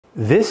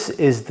This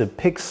is the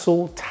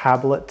Pixel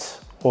Tablet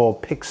or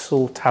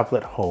Pixel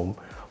Tablet Home,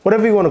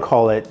 whatever you want to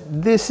call it.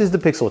 This is the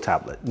Pixel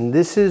Tablet, and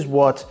this is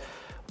what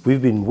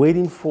we've been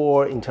waiting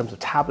for in terms of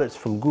tablets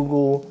from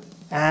Google.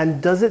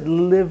 And does it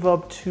live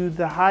up to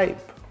the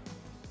hype?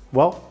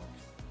 Well,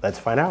 let's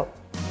find out.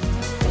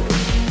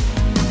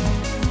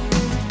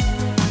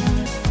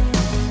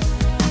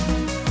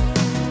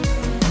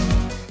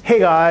 Hey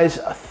guys,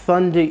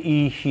 Thunder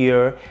E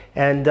here,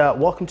 and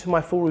welcome to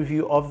my full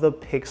review of the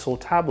Pixel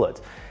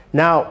Tablet.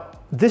 Now,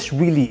 this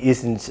really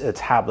isn't a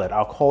tablet.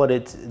 I'll call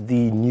it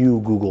the new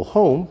Google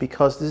Home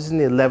because this is an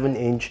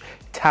 11-inch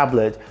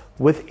tablet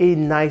with a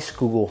nice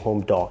Google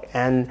Home dock.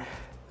 And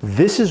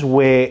this is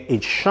where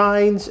it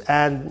shines,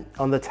 and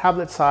on the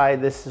tablet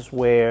side, this is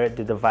where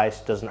the device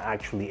doesn't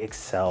actually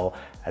excel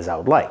as I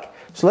would like.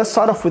 So let's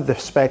start off with the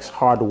specs,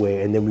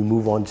 hardware, and then we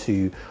move on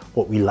to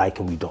what we like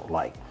and we don't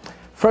like.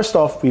 First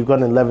off, we've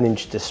got an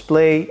 11-inch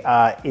display.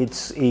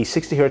 It's a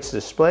 60 Hz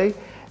display,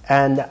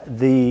 and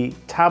the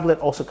tablet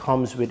also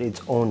comes with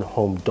its own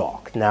home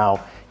dock. Now,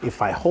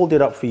 if I hold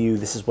it up for you,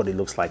 this is what it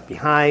looks like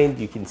behind.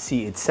 You can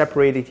see it's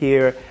separated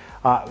here.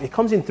 It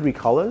comes in 3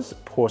 colors,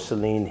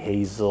 porcelain,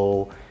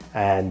 hazel,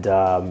 and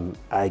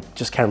I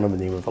just can't remember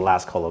the name of the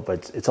last color,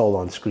 but it's all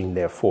on screen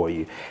there for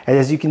you. And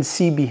as you can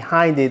see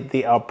behind it,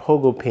 there are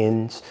pogo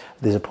pins.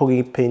 There's a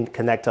pogo pin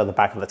connector on the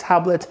back of the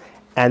tablet,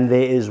 and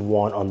there is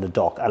one on the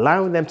dock,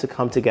 allowing them to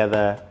come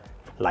together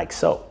like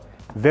so.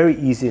 Very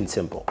easy and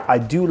simple. I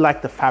do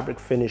like the fabric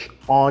finish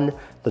on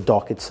the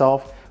dock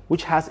itself,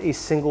 which has a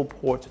single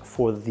port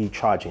for the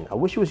charging. I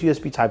wish it was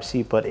USB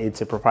Type-C, but it's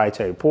a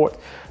proprietary port.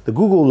 The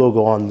Google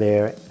logo on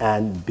there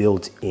and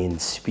built-in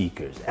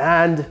speakers.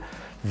 And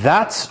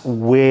that's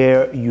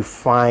where you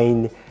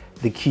find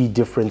the key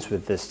difference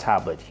with this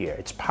tablet here.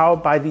 It's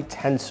powered by the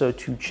Tensor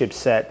 2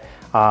 chipset,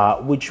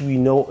 which we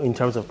know in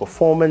terms of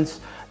performance.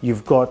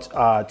 You've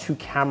got 2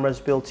 cameras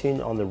built in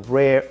on the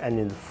rear and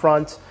in the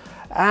front,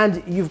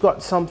 and you've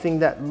got something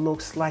that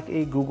looks like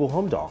a Google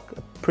Home dock,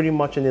 pretty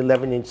much an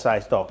 11-inch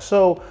size dock.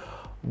 So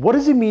what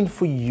does it mean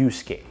for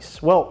use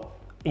case? Well,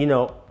 you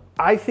know,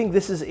 I think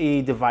this is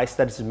a device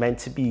that is meant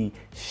to be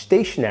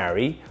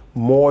stationary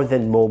more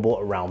than mobile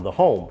around the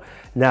home.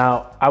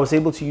 Now, I was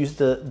able to use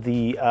the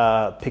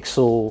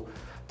Pixel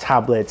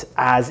tablet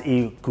as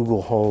a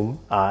Google Home,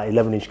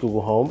 11-inch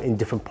Google Home in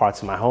different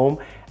parts of my home.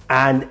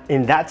 And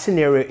in that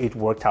scenario, it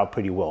worked out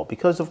pretty well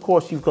because, of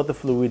course, you've got the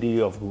fluidity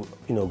of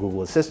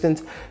Google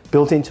Assistant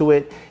built into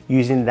it,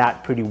 using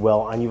that pretty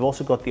well. And you've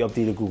also got the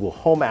updated Google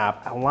Home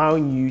app,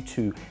 allowing you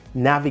to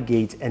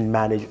navigate and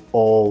manage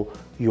all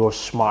your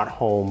smart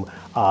home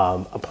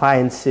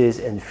appliances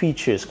and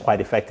features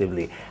quite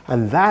effectively.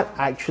 And that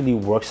actually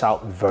works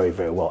out very,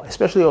 very well,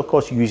 especially, of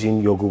course,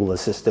 using your Google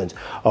Assistant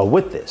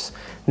with this.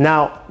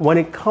 Now, when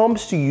it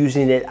comes to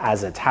using it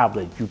as a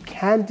tablet, you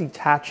can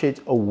detach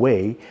it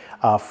away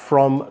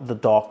from the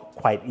dock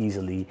quite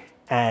easily,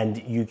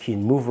 and you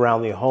can move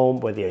around your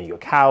home, whether you're on your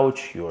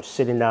couch, you're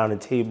sitting down at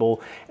a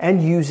table,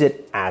 and use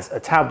it as a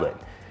tablet.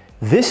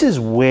 This is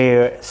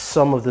where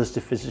some of those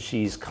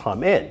deficiencies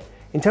come in.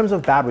 In terms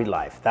of battery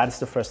life, that's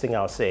the first thing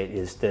I'll say,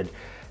 is that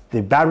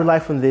the battery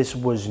life on this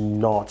was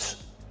not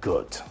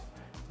good.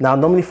 Now,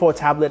 normally for a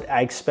tablet,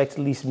 I expect at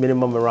least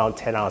minimum around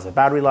 10 hours of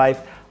battery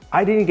life.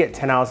 I didn't get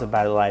 10 hours of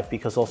battery life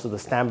because also the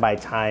standby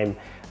time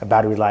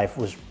battery life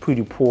was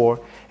pretty poor.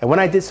 And when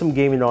I did some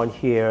gaming on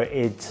here,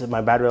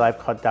 my battery life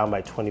cut down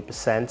by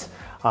 20%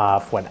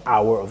 for an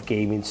hour of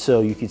gaming.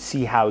 So you can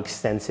see how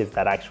extensive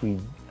that actually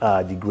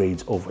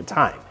degrades over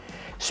time.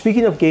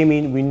 Speaking of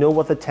gaming, we know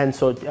what the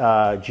Tensor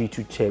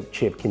G2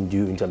 chip can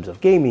do in terms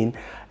of gaming.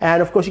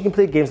 And of course, you can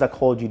play games like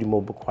Call of Duty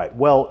Mobile quite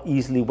well,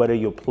 easily, whether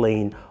you're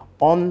playing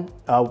on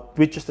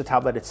with just the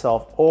tablet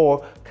itself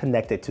or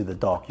connected to the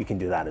dock. You can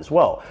do that as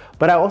well.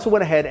 But I also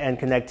went ahead and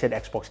connected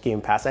Xbox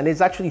Game Pass, and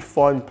it's actually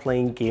fun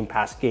playing Game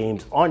Pass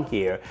games on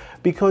here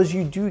because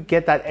you do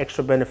get that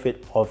extra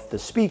benefit of the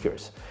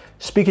speakers.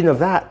 Speaking of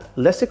that,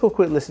 let's take a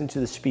quick listen to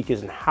the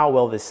speakers and how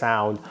well they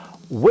sound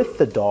with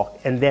the dock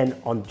and then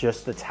on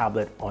just the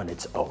tablet on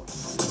its own.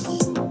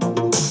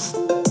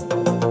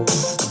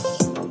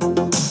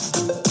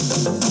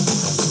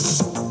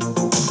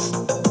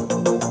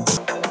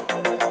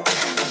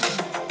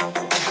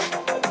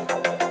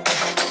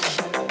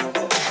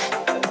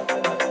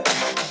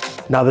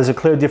 Now, there's a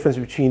clear difference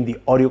between the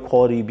audio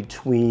quality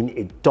between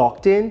it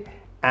docked in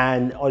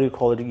and audio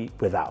quality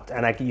without.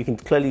 And you can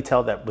clearly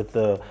tell that with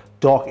the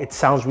dock, it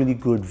sounds really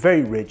good,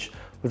 very rich.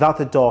 Without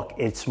the dock,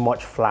 it's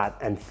much flat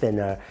and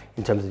thinner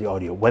in terms of the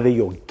audio, whether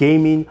you're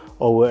gaming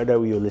or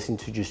whether you're listening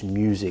to just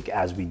music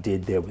as we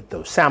did there with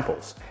those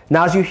samples.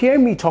 Now, as you hear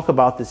me talk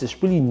about this,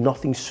 there's really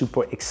nothing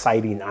super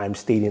exciting I'm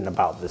stating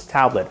about this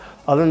tablet,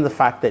 other than the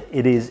fact that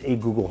it is a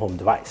Google Home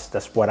device.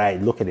 That's what I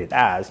look at it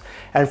as.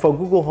 And for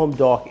Google Home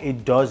Dock,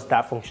 it does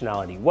that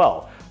functionality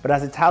well. But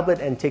as a tablet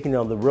and taking it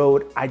on the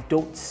road, I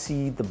don't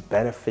see the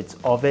benefits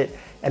of it.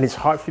 And it's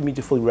hard for me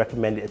to fully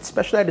recommend it,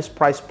 especially at this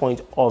price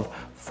point of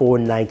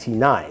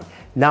 $499.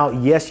 Now,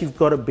 yes, you've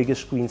got a bigger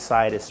screen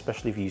side,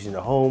 especially if you're using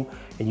a home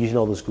and using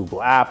all those Google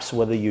apps,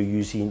 whether you're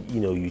using,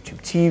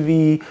 YouTube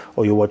TV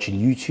or you're watching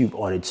YouTube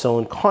on its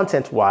own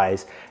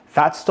content-wise.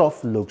 That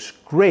stuff looks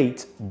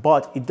great,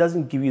 but it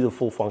doesn't give you the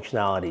full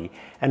functionality.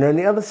 And on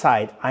the other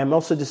side, I'm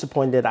also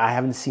disappointed I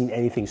haven't seen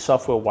anything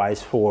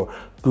software-wise for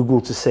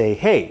Google to say,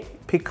 hey,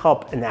 pick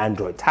up an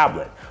Android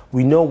tablet.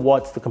 We know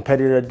what the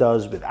competitor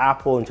does with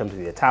Apple in terms of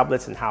their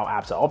tablets and how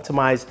apps are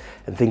optimized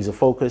and things are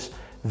focused.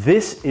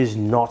 This is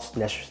not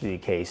necessarily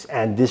the case,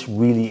 and this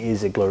really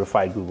is a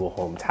glorified Google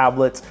Home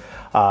tablet,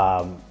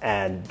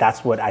 and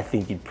that's what I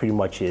think it pretty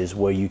much is,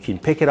 where you can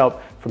pick it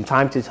up from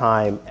time to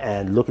time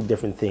and look at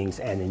different things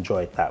and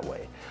enjoy it that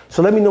way.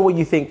 So let me know what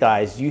you think,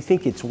 guys. Do you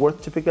think it's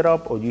worth to pick it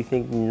up, or do you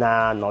think,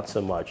 nah, not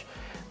so much?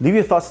 Leave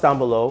your thoughts down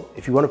below.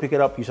 If you want to pick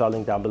it up, use our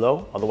link down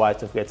below. Otherwise,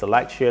 don't forget to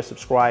like, share,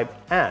 subscribe,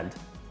 and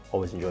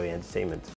always enjoy your entertainment.